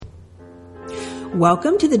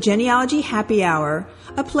Welcome to the Genealogy Happy Hour,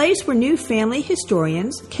 a place where new family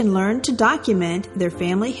historians can learn to document their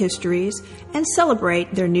family histories and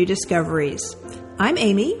celebrate their new discoveries. I'm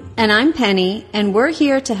Amy. And I'm Penny, and we're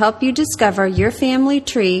here to help you discover your family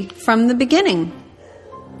tree from the beginning.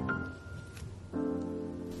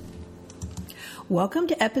 Welcome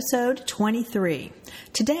to episode 23.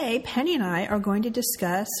 Today, Penny and I are going to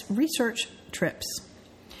discuss research trips.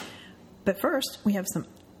 But first, we have some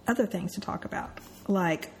other things to talk about,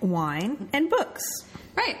 like wine and books.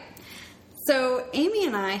 Right. So Amy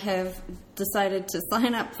and I have decided to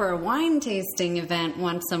sign up for a wine tasting event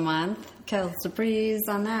once a month. Quelle surprise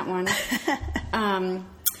on that one. And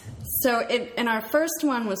our first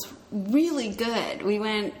one was really good. We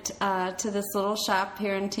went to this little shop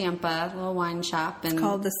here in Tampa, a little wine shop. And it's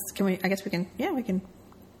called this. We can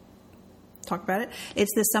talk about it.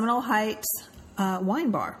 It's the Seminole Heights Wine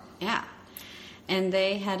Bar. Yeah. And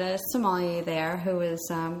they had a sommelier there who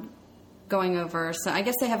was going over. So I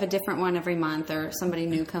guess they have a different one every month, or somebody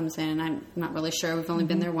new comes in. I'm not really sure. We've only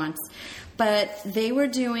been there once. But they were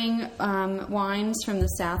doing wines from the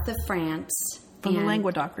south of France. From the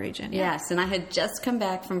Languedoc region. Yeah. Yes, and I had just come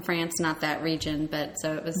back from France, not that region, but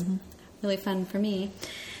so it was really fun for me.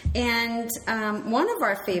 And one of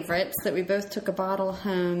our favorites that we both took a bottle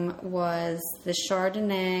home was the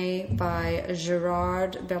Chardonnay by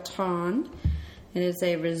Gerard Bertrand. It is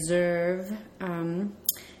a reserve, and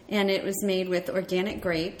it was made with organic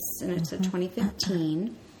grapes, and it's a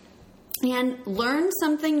 2015. And learn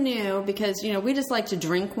something new because, we just like to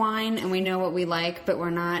drink wine, and we know what we like, but we're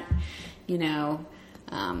not,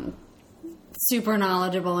 super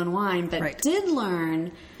knowledgeable in wine. But did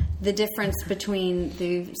learn the difference between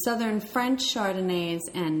the Southern French Chardonnays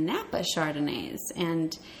and Napa Chardonnays.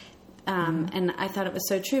 And I thought it was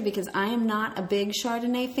so true because I am not a big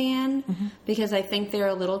Chardonnay fan because I think they're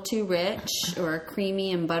a little too rich or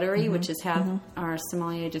creamy and buttery, which is how our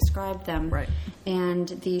sommelier described them. Right. And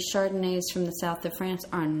the Chardonnays from the south of France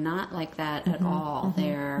are not like that at all.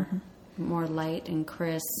 They're more light and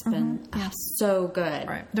crisp and so good.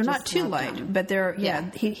 Right. They're not too light, but they're,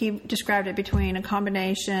 he described it between a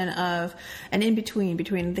combination of an in-between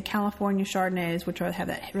between the California Chardonnays, which have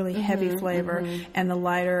that really heavy flavor, and the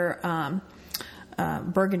lighter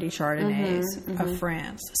Burgundy Chardonnays of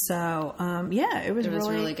France. So, it was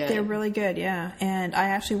really good. They're really good, yeah. And I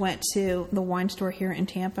actually went to the wine store here in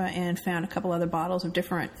Tampa and found a couple other bottles of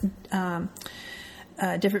different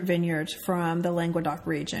vineyards from the Languedoc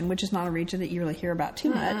region, which is not a region that you really hear about too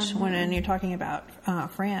much when you're talking about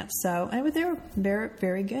France. So they were very,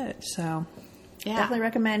 very good. So definitely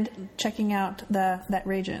recommend checking out that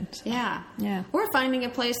region. So, yeah. Or finding a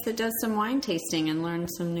place that does some wine tasting and learn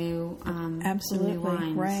some new, absolutely, some new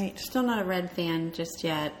wines. Right. Still not a red fan just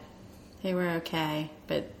yet. They were okay,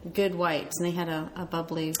 but good whites, and they had a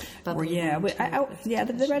bubbly.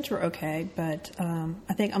 The reds were okay, but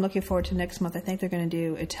I think I'm looking forward to next month. I think they're going to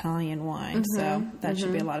do Italian wine, so that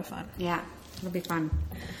should be a lot of fun. Yeah, it'll be fun.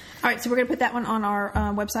 All right, so we're going to put that one on our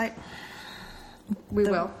website. We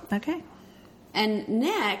will. Okay. And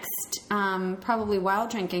next, probably while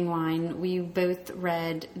drinking wine, we both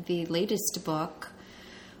read the latest book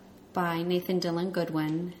by Nathan Dillon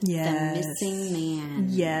Goodwin, The Missing Man.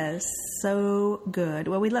 Yes, so good.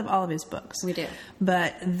 Well, we love all of his books. We do.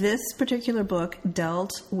 But this particular book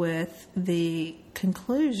dealt with the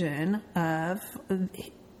conclusion of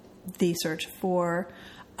the search for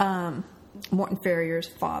Morton Ferrier's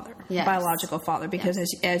father, biological father, because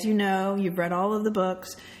as you know, you've read all of the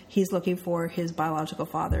books, he's looking for his biological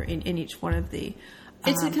father in each one of the...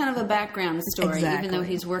 It's a kind of a background story. Exactly. Even though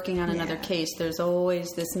he's working on another case, there's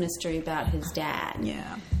always this mystery about his dad.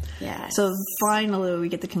 Yeah. So finally we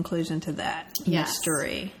get the conclusion to that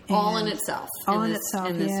mystery. All in itself. In this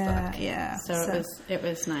book. Yeah. So it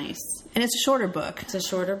was nice. And it's a shorter book.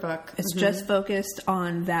 It's just focused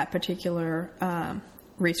on that particular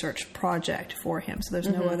research project for him. So there's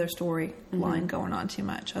no other storyline going on too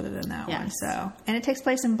much other than that one. So, and it takes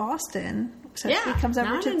place in Boston. So he comes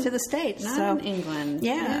over to the States. Not in England.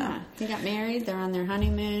 Yeah. They got married. They're on their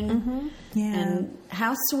honeymoon. And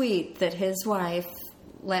how sweet that his wife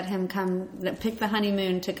let him pick the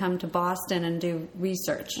honeymoon to come to Boston and do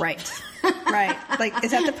research. Right. Like,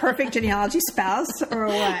 is that the perfect genealogy spouse or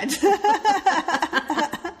what?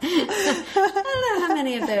 I don't know how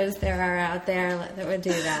many of those there are out there that would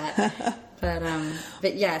do that.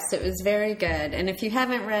 But yes, it was very good. And if you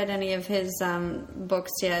haven't read any of his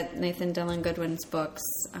books yet, Nathan Dillon Goodwin's books,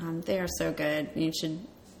 they are so good. You should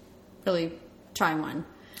really try one.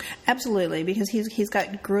 Absolutely, because he's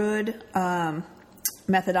got good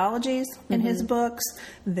methodologies in his books.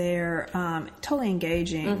 They're totally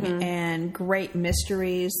engaging and great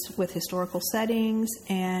mysteries with historical settings,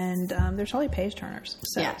 and they're totally page turners.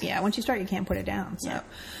 So once you start, you can't put it down. So,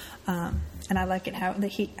 and I like it how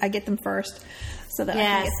I get them first, so that I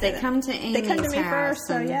can get they come to Amy's They come to me house, first.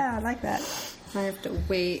 So I like that. I have to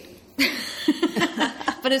wait,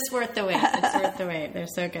 but it's worth the wait. It's worth the wait. They're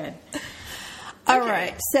so good. All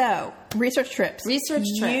right, so research trips. Research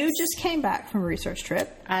trips. You just came back from a research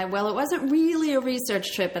trip. Well, it wasn't really a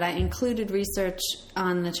research trip, but I included research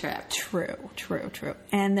on the trip. True.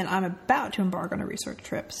 And then I'm about to embark on a research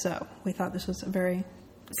trip, so we thought this was a very good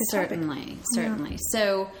topic. Certainly.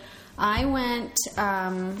 So I went,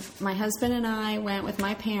 my husband and I went with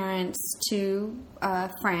my parents to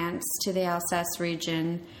France, to the Alsace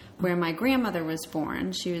region, where my grandmother was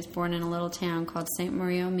born. She was born in a little town called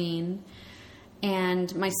Saint-Marie-aux-Mines.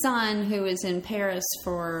 And my son, who is in Paris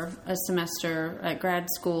for a semester at grad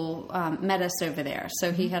school, met us over there.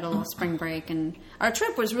 So he had a little spring break. And our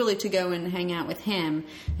trip was really to go and hang out with him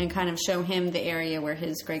and kind of show him the area where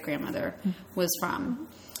his great-grandmother was from.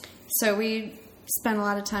 So we spent a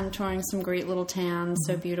lot of time touring some great little towns,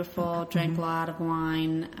 so beautiful, drank a lot of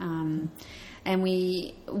wine. And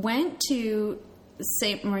we went to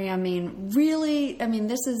Saint-Marie-aux-Mines. Really,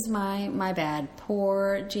 this is my bad.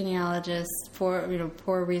 Poor genealogist,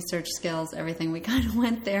 poor research skills, everything. We kind of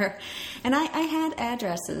went there. And I had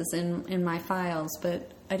addresses in my files,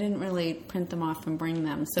 but I didn't really print them off and bring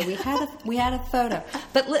them. So we had a photo.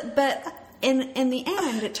 But in the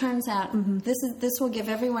end, it turns out this will give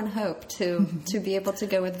everyone hope to be able to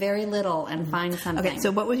go with very little and find something. Okay,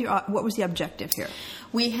 so what was the objective here?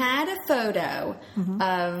 We had a photo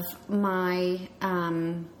of my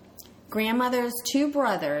grandmother's two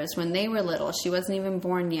brothers when they were little. She wasn't even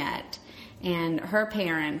born yet, and her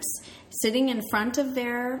parents sitting in front of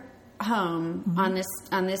their home on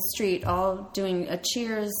this street, all doing a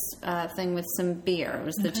cheers thing with some beer. It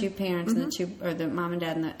was the two parents and the mom and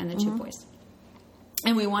dad and the two boys.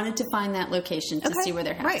 And we wanted to find that location to see where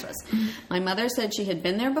their house was. My mother said she had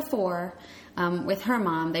been there before with her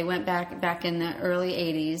mom. They went back in the early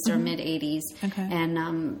 80s or mid 80s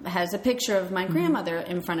and has a picture of my grandmother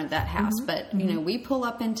in front of that house. But, we pull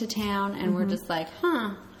up into town and we're just like,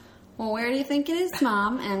 well, where do you think it is,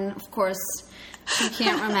 Mom? And, of course, she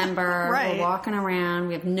can't remember. We're walking around.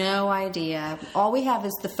 We have no idea. All we have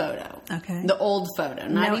is the photo. Okay. The old photo.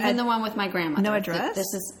 Not even the one with my grandmother. No address?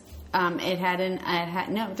 This is...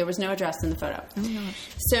 there was no address in the photo. Oh my gosh.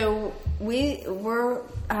 So we were,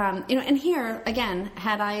 and here, again,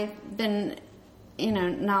 had I been,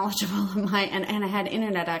 knowledgeable of and I had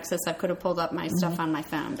internet access, I could have pulled up my stuff on my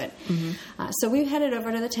phone. But so we headed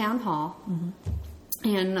over to the town hall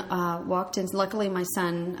and walked in. Luckily, my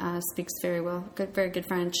son speaks very good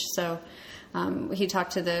French, so he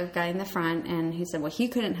talked to the guy in the front, and he said, well, he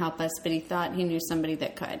couldn't help us, but he thought he knew somebody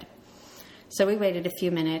that could. So we waited a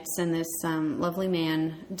few minutes, and this lovely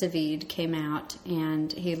man, David, came out,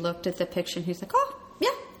 and he looked at the picture, and he's like, oh, yeah,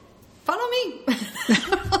 follow me.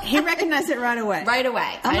 He recognized it right away. Right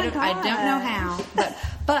away. Oh my God. I don't know how.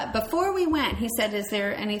 But before we went, he said, is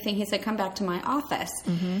there anything? He said, come back to my office.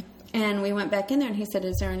 And we went back in there, and he said,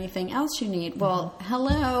 is there anything else you need? Well,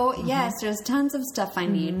 hello, yes, there's tons of stuff I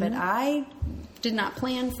need, but I did not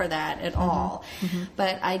plan for that at all.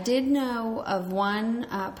 But I did know of one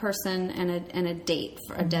person and a date,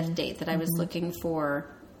 for a death date that I was looking for.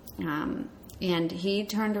 And he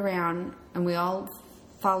turned around, and we all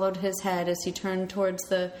followed his head as he turned towards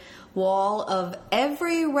the wall of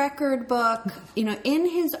every record book, in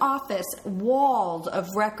his office, walled of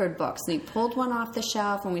record books. And he pulled one off the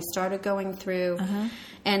shelf, and we started going through.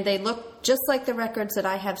 And they looked just like the records that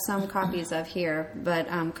I have some copies of here, but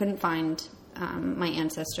couldn't find my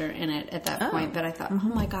ancestor in it at that point. But I thought,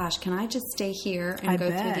 oh my gosh, can I just stay here and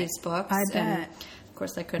go through these books? I bet. And of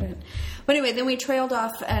course I couldn't. But anyway, then we trailed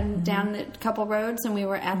off and down a couple roads, and we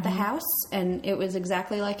were at the house, and it was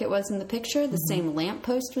exactly like it was in the picture. The same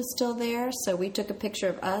lamppost was still there, so we took a picture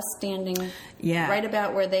of us standing right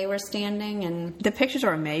about where they were standing. And the pictures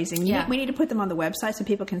are amazing. We need to put them on the website so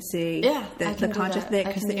people can see the conscious thing,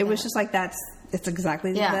 because it was just like it's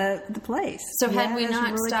exactly the place. So had we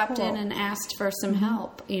not really stopped in and asked for some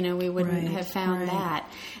help, we wouldn't have found that.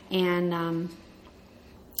 And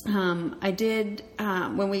I did,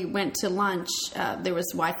 when we went to lunch, there was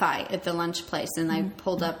Wi-Fi at the lunch place, and I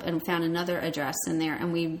pulled up and found another address in there,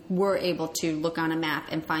 and we were able to look on a map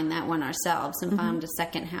and find that one ourselves, and found a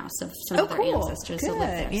second house of some other ancestors that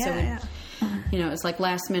lived there. It was like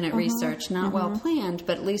last minute research, not well planned,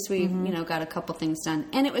 but at least we, got a couple things done.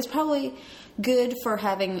 And it was probably good for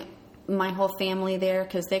having my whole family there,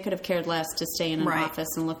 because they could have cared less to stay in an office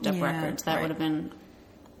and looked up records. That would have been...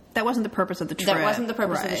 That wasn't the purpose of the trip. That wasn't the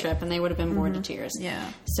purpose of the trip, and they would have been bored to tears.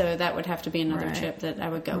 Yeah. So that would have to be another trip that I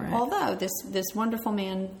would go. Right. Although this wonderful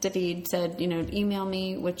man, David, said, email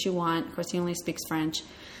me what you want. Of course, he only speaks French.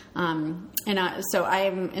 So I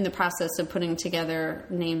am in the process of putting together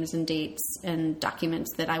names and dates and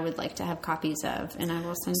documents that I would like to have copies of, and I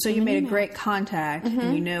will send. So you made a great contact,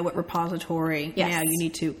 and you know what repository now you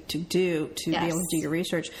need to do to be able to do your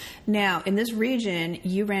research. Now, in this region,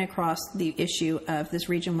 you ran across the issue of this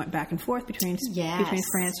region went back and forth between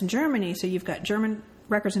France and Germany. So you've got German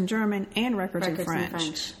records in German and records in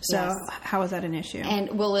French. So how is that an issue? And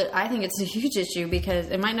I think it's a huge issue, because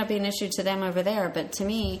it might not be an issue to them over there, but to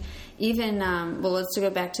me, even let's go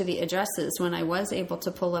back to the addresses. When I was able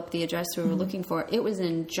to pull up the address we were looking for, it was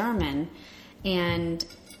in German, and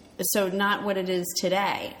so not what it is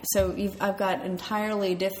today. So I've got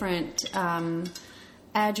entirely different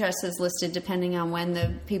addresses listed depending on when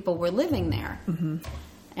the people were living there.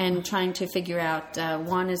 And trying to figure out,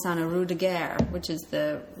 one is on a Rue de Guerre, which is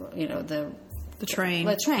the train.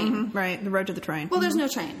 The train. Right, the road to the train. Well, there's no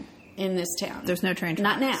train in this town. There's no train.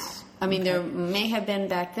 Not now. I mean, there may have been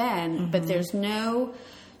back then, but there's no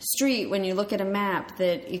street when you look at a map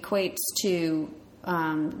that equates to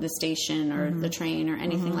the station or the train or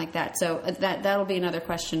anything like that. So that'll be another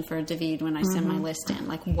question for David when I send my list in.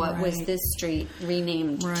 Like, what was this street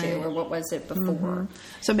renamed to, or what was it before?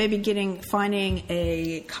 So maybe finding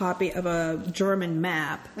a copy of a German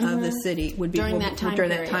map of the city would be during that time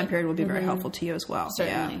period will be very helpful to you as well.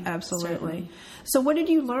 Certainly. Yeah, absolutely. Certainly. So what did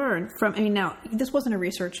you learn from? I mean, now this wasn't a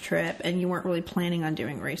research trip, and you weren't really planning on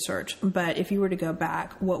doing research. But if you were to go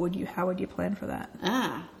back, how would you plan for that?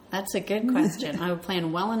 That's a good question. I would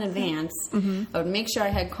plan well in advance. I would make sure I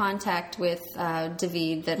had contact with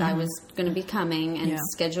David that I was going to be coming, and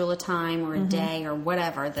schedule a time or a day or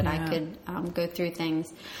whatever that I could go through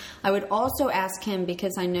things. I would also ask him,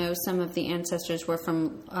 because I know some of the ancestors were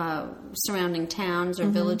from surrounding towns or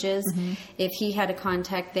villages, if he had a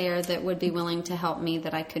contact there that would be willing to help me,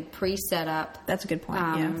 that I could pre-set up. That's a good point.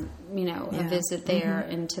 A visit there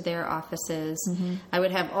into their offices. I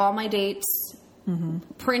would have all my dates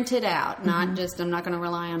printed out, not just, I'm not going to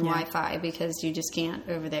rely on Wi-Fi, because you just can't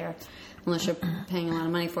over there unless you're paying a lot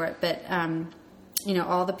of money for it. But,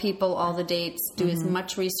 all the people, all the dates, do as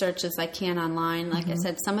much research as I can online. Like I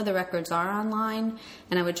said, some of the records are online,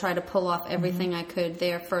 and I would try to pull off everything I could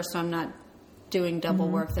there first, so I'm not doing double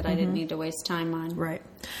work that I didn't need to waste time on. Right.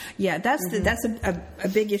 Yeah, that's a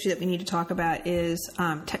big issue that we need to talk about is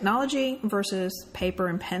technology versus paper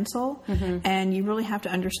and pencil. And you really have to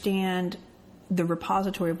understand the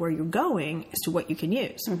repository of where you're going as to what you can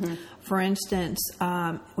use. For instance,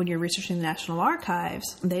 when you're researching the National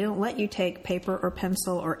Archives, they don't let you take paper or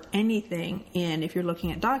pencil or anything in if you're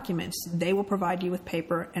looking at documents. They will provide you with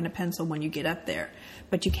paper and a pencil when you get up there.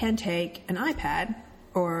 But you can take an iPad,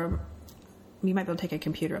 or you might be able to take a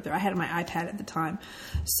computer up there. I had my iPad at the time.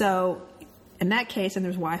 So in that case, and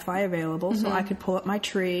there's Wi-Fi available, so I could pull up my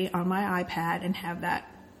tree on my iPad and have that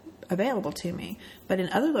available to me. But in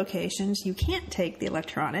other locations, you can't take the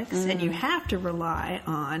electronics, and you have to rely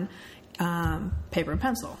on paper and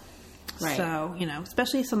pencil. Right. So,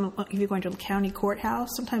 especially if you're going to a county courthouse,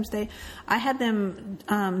 sometimes I had them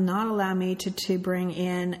not allow me to bring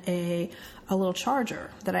in a little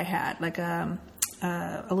charger that I had, like a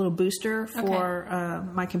little booster for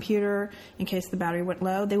my computer in case the battery went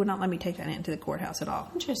low. They would not let me take that into the courthouse at all.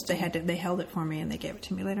 Interesting. They held it for me, and they gave it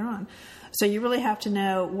to me later on. So you really have to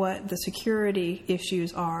know what the security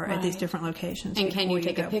issues are at these different locations. And can you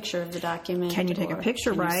take a picture of the document? Can you take a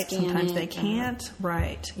picture? Right. Sometimes they can't.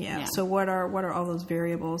 Right. Yeah. So what are all those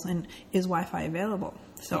variables, and is Wi-Fi available?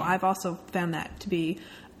 So I've also found that to be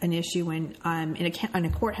an issue when I'm in a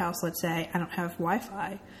courthouse. Let's say I don't have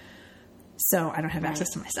Wi-Fi, so I don't have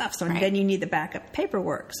access to my stuff. So then you need the backup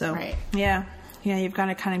paperwork. So yeah, you've got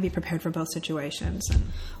to kind of be prepared for both situations.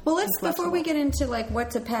 Well, before we get into what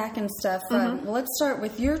to pack and stuff, let's start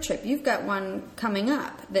with your trip. You've got one coming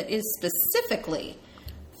up that is specifically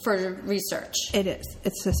for research. It is.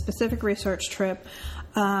 It's a specific research trip,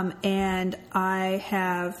 and I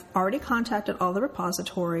have already contacted all the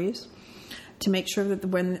repositories to make sure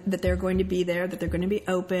that they're going to be there, that they're going to be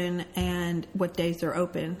open, and what days they're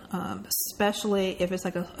open. Especially if it's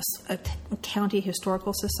like a county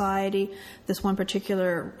historical society. This one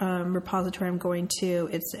particular repository I'm going to,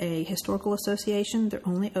 it's a historical association. They're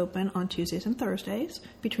only open on Tuesdays and Thursdays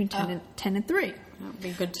between 10 and 3. That would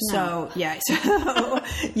be good to know. So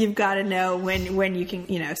you've got to know when you can,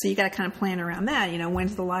 so you got to kind of plan around that.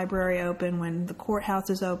 When's the library open, when the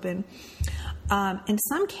courthouse is open. In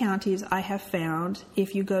some counties, I have found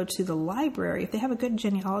if you go to the library, if they have a good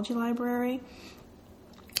genealogy library,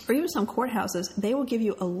 or even some courthouses, they will give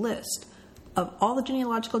you a list of all the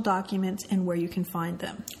genealogical documents and where you can find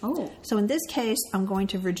them. Oh. So in this case, I'm going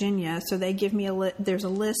to Virginia, so they give me there's a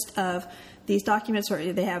list of these documents,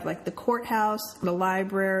 or they have like the courthouse, the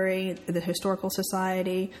library, the Historical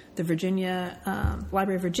Society, the Virginia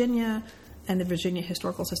Library of Virginia, and the Virginia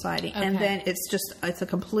Historical Society. Okay. And then it's a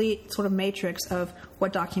complete sort of matrix of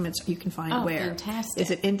what documents you can find where. Fantastic. Is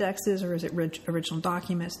it indexes or is it original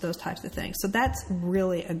documents, those types of things. So that's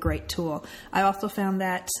really a great tool. I also found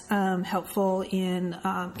that helpful in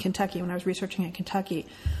Kentucky when I was researching in Kentucky.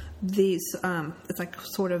 These it's like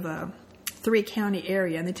sort of a 3-county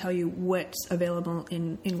area, and they tell you what's available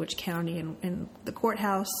in which county, in the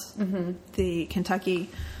courthouse, the Kentucky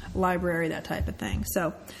library, that type of thing.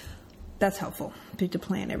 So that's helpful to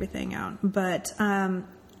plan everything out. But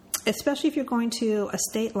especially if you're going to a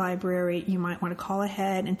state library, you might want to call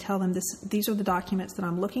ahead and tell them these are the documents that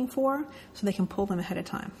I'm looking for, so they can pull them ahead of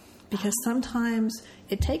time. Because sometimes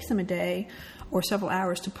it takes them a day or several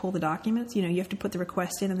hours to pull the documents. You have to put the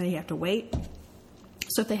request in, and then you have to wait.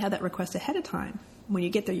 So if they have that request ahead of time, when you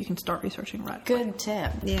get there, you can start researching right away. Good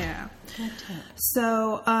tip. Yeah. Good tip.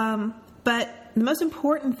 So, but the most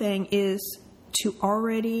important thing is to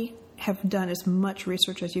already have done as much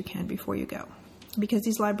research as you can before you go. Because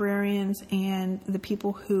these librarians and the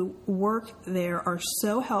people who work there are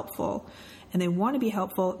so helpful, and they want to be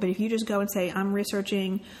helpful, but if you just go and say, I'm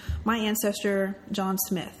researching my ancestor, John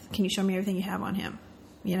Smith, can you show me everything you have on him?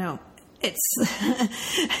 They're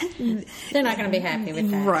not going to be happy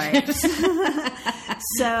with that. Right.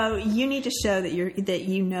 So you need to show that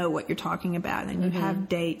you know what you're talking about, and you have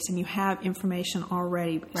dates, and you have information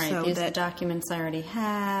already. Right. So These are the documents I already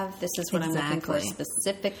have. This is what I'm looking for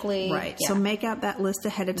specifically. Right. Yeah. So make out that list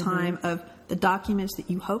ahead of time of the documents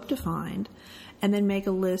that you hope to find, and then make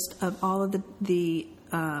a list of all of the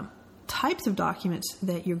types of documents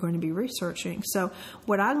that you're going to be researching. So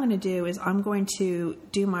what I'm going to do is I'm going to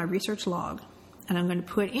do my research log, and I'm going to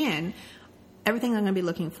put in everything I'm going to be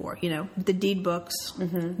looking for. The deed books.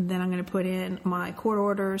 Then I'm going to put in my court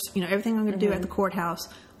orders. Everything I'm going to do at the courthouse.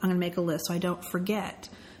 I'm going to make a list so I don't forget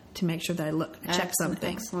to make sure that I check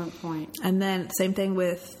something. Excellent point. And then same thing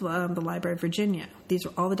with the Library of Virginia. These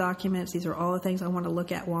are all the documents. These are all the things I want to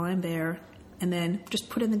look at while I'm there. And then just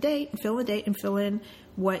put in the date, and fill the date, and fill in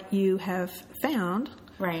what you have found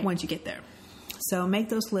once you get there. So make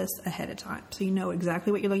those lists ahead of time so you know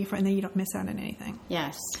exactly what you're looking for, and then you don't miss out on anything.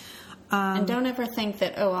 Yes. And don't ever think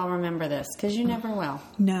that, I'll remember this, because you never will.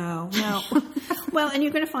 No. Well, and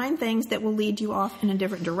you're going to find things that will lead you off in a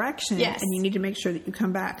different direction. Yes. And you need to make sure that you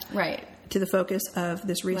come back to the focus of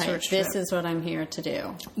this research trip. This is what I'm here to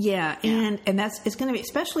do. Yeah. And it's going to be,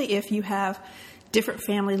 especially if you have different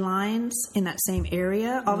family lines in that same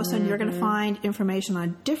area, all of a sudden you're going to find information on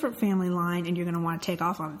a different family line, and you're going to want to take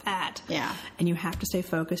off on that. Yeah. And you have to stay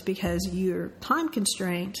focused because you're time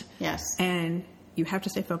constrained. Yes. And you have to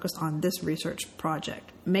stay focused on this research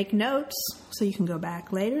project. Make notes so you can go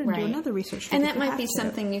back later and do another research. And that might be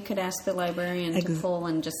something you could ask the librarian to pull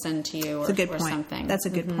and just send to you, or something. That's a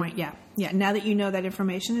good point. Yeah. Now that you know that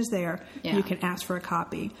information is there, you can ask for a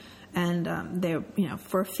copy. And they,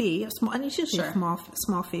 for a fee, and it's usually a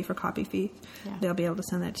small fee for copy fee. Yeah. They'll be able to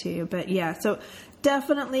send that to you. But so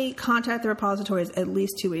definitely contact the repositories at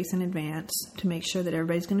least 2 weeks in advance to make sure that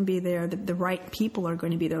everybody's going to be there. The right people are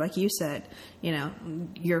going to be there, like you said.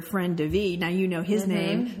 Your friend David. Now you know his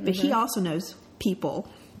name, but he also knows people.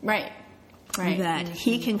 Right. That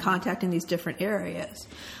he can contact in these different areas.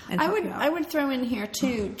 And I would throw in here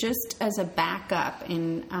too, just as a backup,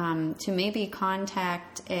 to maybe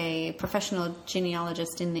contact a professional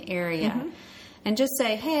genealogist in the area, and just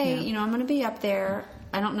say, hey, I'm going to be up there.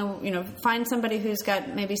 I don't know, find somebody who's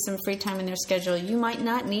got maybe some free time in their schedule. You might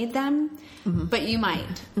not need them, but you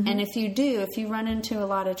might. And if you do, if you run into a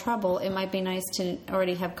lot of trouble, it might be nice to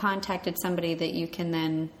already have contacted somebody that you can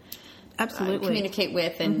then communicate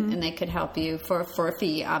with, and they could help you for a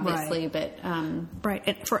fee, obviously. But and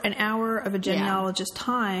for an hour of a genealogist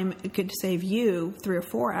time, it could save you 3 or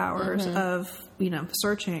 4 hours of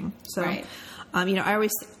searching. So I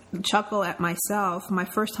always chuckle at myself. My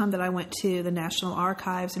first time that I went to the National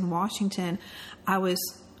Archives in Washington, I was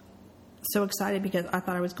so excited because I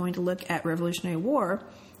thought I was going to look at Revolutionary War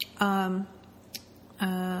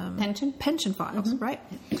pension files, right?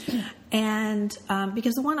 And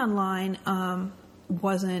because the one online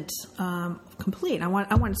wasn't complete, I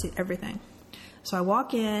wanted to see everything. So I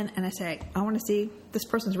walk in and I say, I want to see this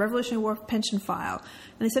person's Revolutionary War pension file.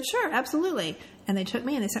 And they said, sure, absolutely. And they took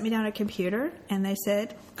me and they sent me down a computer and they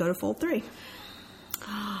said, go to Fold 3.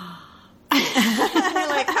 You're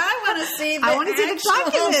like, I want to see the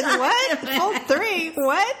documents. What? Fold 3?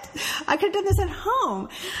 What? I could have done this at home.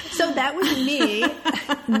 So that was me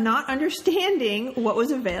not understanding what was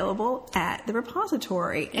available at the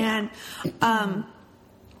repository. Yeah. And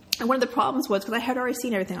one of the problems was, because I had already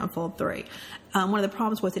seen everything on Fold 3, one of the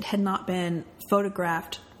problems was it had not been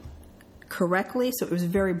photographed correctly, so it was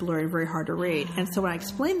very blurry and very hard to read. And so when I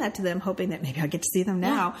explained that to them, hoping that maybe I'd get to see them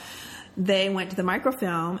now, they went to the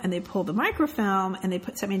microfilm and they pulled the microfilm and they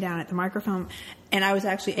sent me down at the microfilm, and I was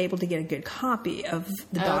actually able to get a good copy of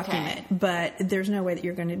the document. But there's no way that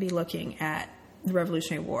you're going to be looking at the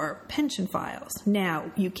Revolutionary War pension files.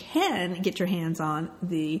 Now, you can get your hands on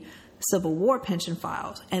the Civil War pension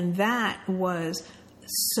files, and that was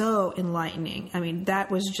so enlightening. I mean, that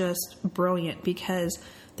was just brilliant because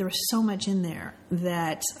there was so much in there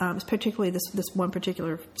that, particularly this one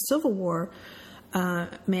particular Civil War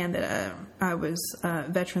man that I was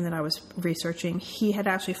veteran that I was researching. He had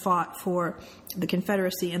actually fought for the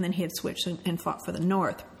Confederacy, and then he had switched and fought for the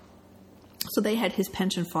North. So they had his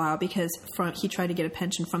pension file because he tried to get a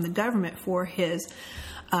pension from the government for his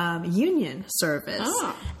Union service,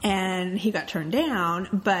 and he got turned down.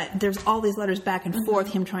 But there's all these letters back and forth,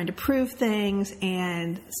 him trying to prove things,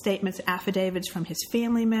 and statements, affidavits from his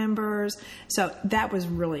family members. So that was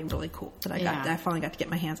really, really cool that I finally got to get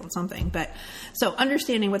my hands on something. But so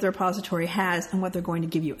understanding what the repository has and what they're going to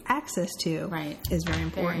give you access to is very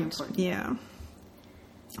important. Very important. Yeah.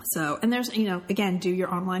 So, and there's, again, do your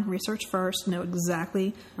online research first, know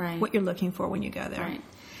exactly what you're looking for when you go there. Right.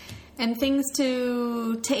 And things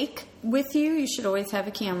to take with you. You should always have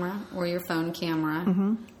a camera or your phone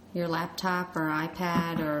camera, your laptop or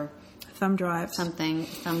iPad or thumb drives. Something.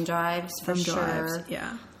 Thumb drives for sure.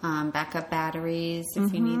 Yeah. Backup batteries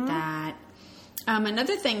if you need that.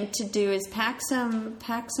 Another thing to do is pack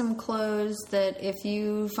some clothes that if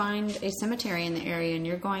you find a cemetery in the area and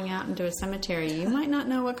you're going out into a cemetery, you might not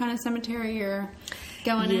know what kind of cemetery you're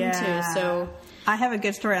going into. So I have a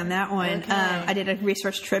good story on that one. Okay. I did a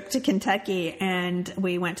research trip to Kentucky, and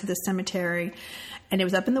we went to the cemetery, and it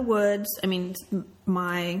was up in the woods. I mean,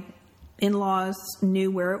 my in-laws knew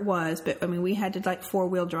where it was, but I mean, we had to like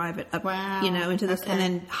 4-wheel drive it up, into this, and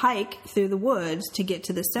then hike through the woods to get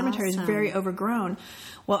to the cemetery. Awesome. It's very overgrown.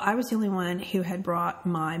 Well, I was the only one who had brought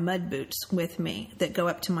my mud boots with me that go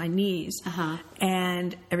up to my knees,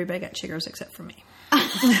 and everybody got chiggers except for me.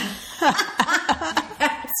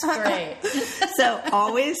 That's great. So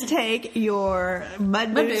always take your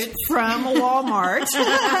mud boots from Walmart.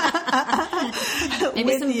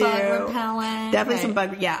 Maybe some bug repellent. Definitely some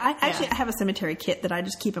bug. Yeah, I actually have a cemetery kit that I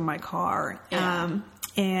just keep in my car, I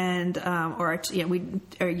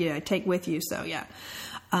take with you. So yeah.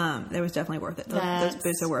 It was definitely worth it. Those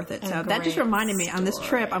boots are worth it. So that just reminded me on this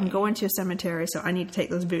trip, I'm going to a cemetery, so I need to take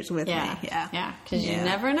those boots with me. Yeah. Because you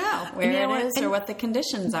never know where it is or what the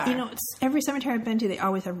conditions are. Every cemetery I've been to, they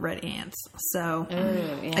always have red ants. So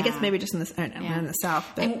I guess maybe just in the South.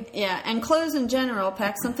 But. And clothes in general,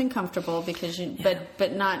 pack something comfortable because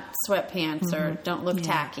but not sweatpants or don't look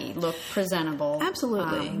tacky. Look presentable.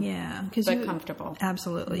 Absolutely. But comfortable.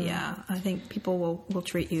 Absolutely. Yeah. I think people will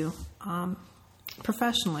treat you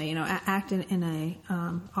professionally,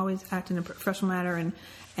 always act in a professional manner,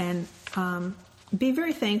 and be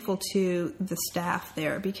very thankful to the staff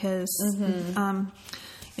there because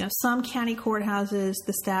some county courthouses,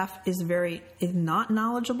 the staff is not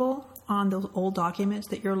knowledgeable on those old documents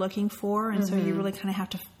that you're looking for, and so you really kind of have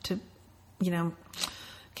to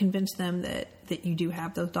convince them that you do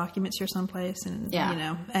have those documents here someplace, and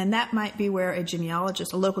and that might be where a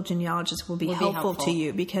local genealogist will be helpful to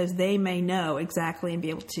you because they may know exactly and be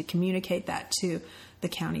able to communicate that to the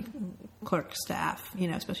county clerk staff,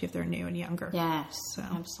 especially if they're new and younger. Yes, so.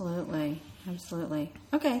 Absolutely.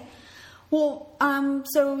 Okay. Well,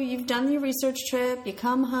 so you've done your research trip, you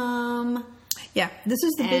come home. Yeah, this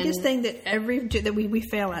is the biggest thing that we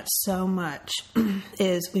fail at so much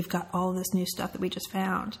is we've got all this new stuff that we just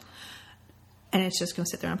found. And it's just going to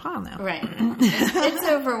sit there in a pile now. Right. It's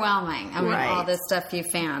overwhelming. I mean, all this stuff you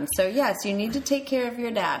found. So, yes, you need to take care of your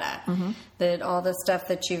data, all the stuff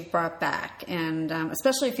that you've brought back. And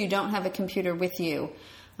especially if you don't have a computer with you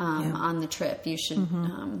on the trip, you should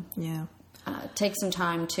take some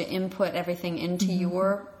time to input everything into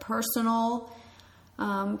your personal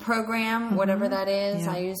program, whatever that is.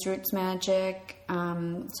 I use Roots Magic.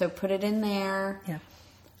 So put it in there. Yeah.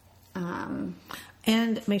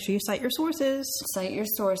 And make sure you cite your sources. Cite your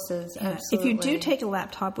sources, absolutely. If you do take a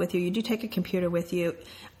laptop with you do take a computer with you,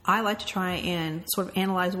 I like to try and sort of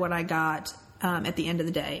analyze what I got at the end of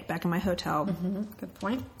the day back in my hotel. Mm-hmm. Good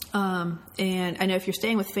point. And I know if you're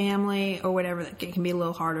staying with family or whatever, it can be a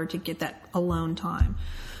little harder to get that alone time.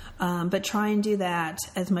 But try and do that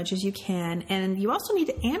as much as you can. And you also need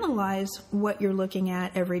to analyze what you're looking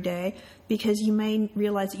at every day, because you may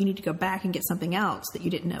realize that you need to go back and get something else that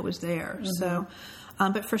you didn't know was there. Mm-hmm. So,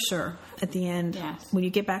 but for sure, at the end, when you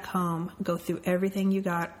get back home, go through everything you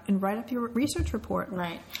got and write up your research report.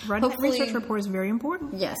 Right. Writing that research report is very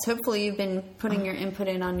important. Yes. Hopefully you've been putting your input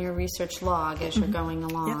in on your research log as you're going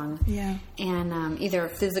along. Yeah. And either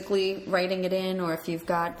physically writing it in, or if you've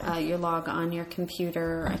got your log on your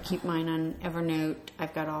computer. I keep mine on Evernote.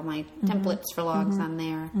 I've got all my templates for logs on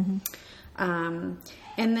there.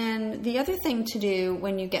 And then the other thing to do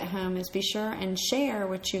when you get home is be sure and share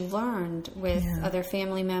what you learned with other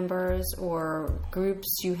family members or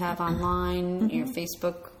groups you have online, your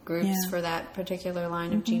Facebook groups for that particular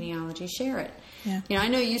line of genealogy. Share it. Yeah. You know, I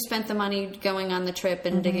know you spent the money going on the trip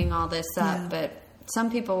and digging all this up, but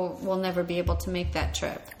some people will never be able to make that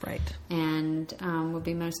trip. Right. And will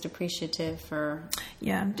be most appreciative for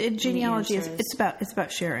genealogy is it's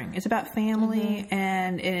about sharing. It's about family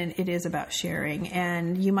and it is about sharing.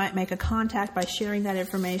 And you might make a contact by sharing that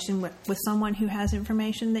information with someone who has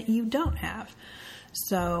information that you don't have.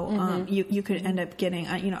 So you could end up getting,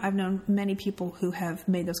 I've known many people who have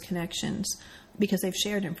made those connections because they've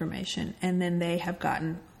shared information, and then they have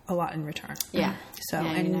gotten a lot in return. Yeah. So,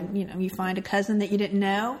 you find a cousin that you didn't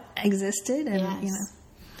know existed, and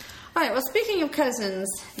All right. Well, speaking of cousins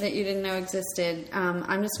that you didn't know existed,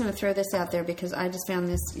 I'm just going to throw this out there because I just found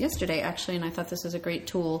this yesterday, actually, and I thought this was a great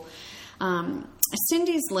tool.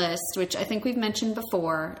 Cindy's List, which I think we've mentioned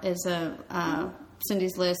before, is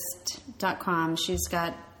cindyslist.com. She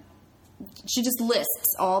just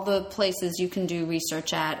lists all the places you can do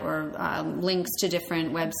research at, or links to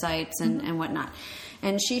different websites and whatnot.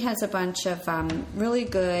 And she has a bunch of really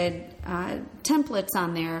good templates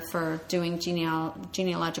on there for doing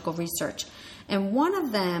genealogical research. And one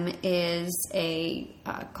of them is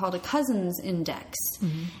called a Cousins Index.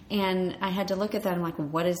 And I had to look at that. I'm like,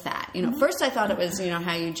 what is that? First I thought it was,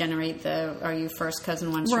 how you generate are you first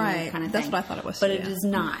cousin once removed kind of thing. That's what I thought it was. But it is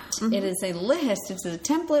not. It is a list. It's a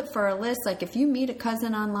template for a list. Like if you meet a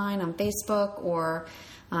cousin online on Facebook or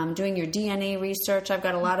doing your DNA research. I've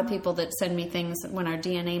got a lot of people that send me things when our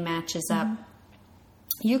DNA matches up.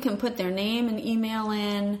 You can put their name and email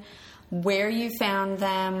in, where you found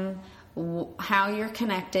them, how you're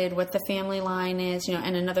connected, what the family line is, and I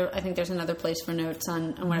think there's another place for notes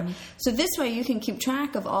on whatever. So this way you can keep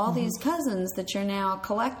track of all these cousins that you're now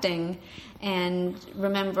collecting and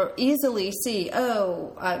easily see,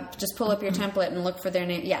 just pull up your template and look for their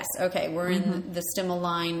name. Yes, okay, we're in the Stimmel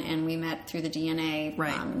line and we met through the DNA,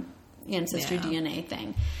 ancestry DNA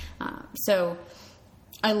thing. So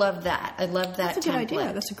I love that. I love that. That's a template. Good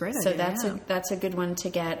idea. That's a great idea. So that's a good one to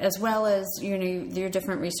get, as well as your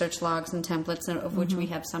different research logs and templates, of which we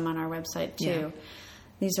have some on our website too. Yeah.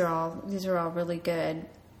 These are all really good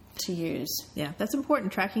to use. Yeah, that's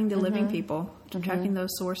important. Tracking the living people, tracking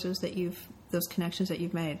those sources those connections that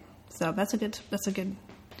you've made. So that's a good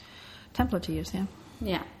template to use. Yeah.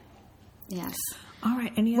 Yeah. Yes. All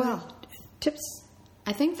right. Any other tips?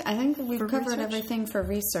 I think we've covered everything for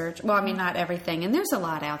research. Well, I mean, not everything, and there's a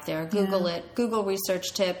lot out there. Google it. Google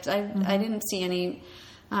research tips. I didn't see any.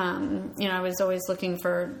 I was always looking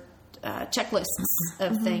for checklists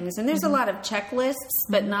of things, and there's a lot of checklists,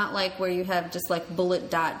 but not like where you have just like bullet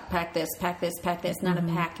dot pack this, not a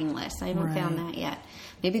packing list. I haven't found that yet.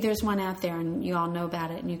 Maybe there's one out there, and you all know about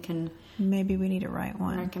it, and you can. Maybe we need to write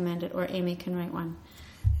one. Recommend it, or Amy can write one.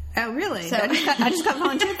 Oh, really? So, I just got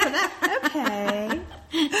volunteered for that. Okay.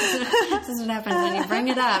 This is what happens when you bring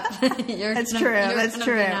it up. That's true.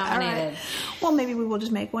 All right. Well, maybe we will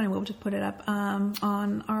just make one and we'll just put it up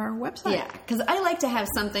on our website. Yeah, because I like to have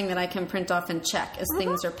something that I can print off and check as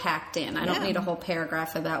things are packed in. I don't need a whole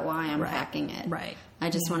paragraph about why I'm packing it. Right. I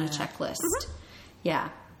just want a checklist. Yeah.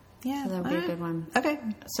 Yeah. So that would be a good one. Okay.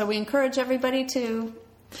 So we encourage everybody to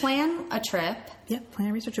plan a trip. Yep, plan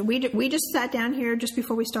a research trip. We just sat down here just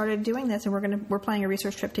before we started doing this, and we're planning a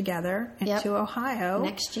research trip together to Ohio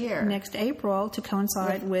next year, next April, to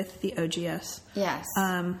coincide with the OGS. Yes,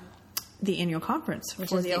 the annual conference,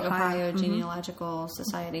 which is the Ohio Genealogical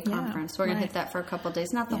Society conference. We're going to hit that for a couple of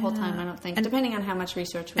days, not the whole time, I don't think, depending on how much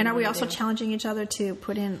research we And are we also challenging each other to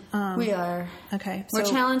put in? We are. Okay, we're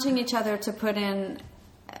challenging each other to put in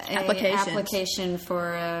an application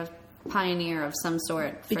for a pioneer of some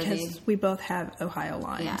sort. Because we both have Ohio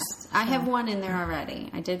lines. Yes. I have one in there already.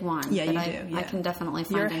 I did one. Yeah, but you do. Yeah. I can definitely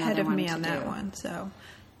find You're another ahead of one me to on that do. one. So,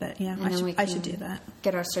 but yeah, And I should do that.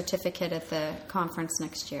 Get our certificate at the conference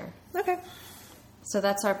next year. Okay. So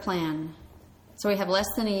that's our plan. So we have less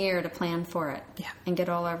than a year to plan for it. Yeah. And get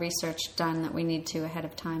all our research done that we need to ahead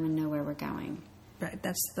of time and know where we're going. Right,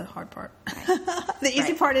 that's the hard part. Right. The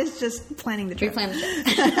easy part is just planning the trip. Pre-plan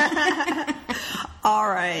the trip. All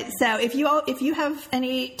right. So if you have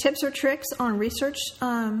any tips or tricks on research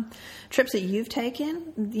trips that you've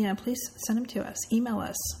taken, please send them to us. Email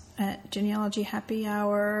us at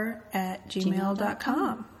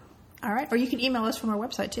genealogyhappyhour@gmail.com. All right. Or you can email us from our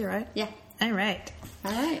website too, right? Yeah. All right.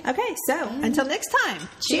 All right. Okay. So until next time.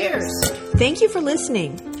 Cheers. Thank you for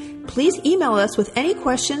listening. Please email us with any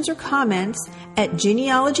questions or comments at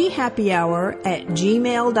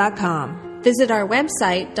genealogyhappyhour@gmail.com. Visit our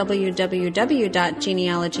website,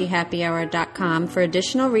 www.genealogyhappyhour.com, for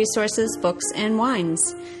additional resources, books, and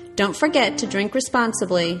wines. Don't forget to drink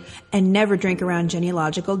responsibly and never drink around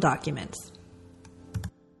genealogical documents.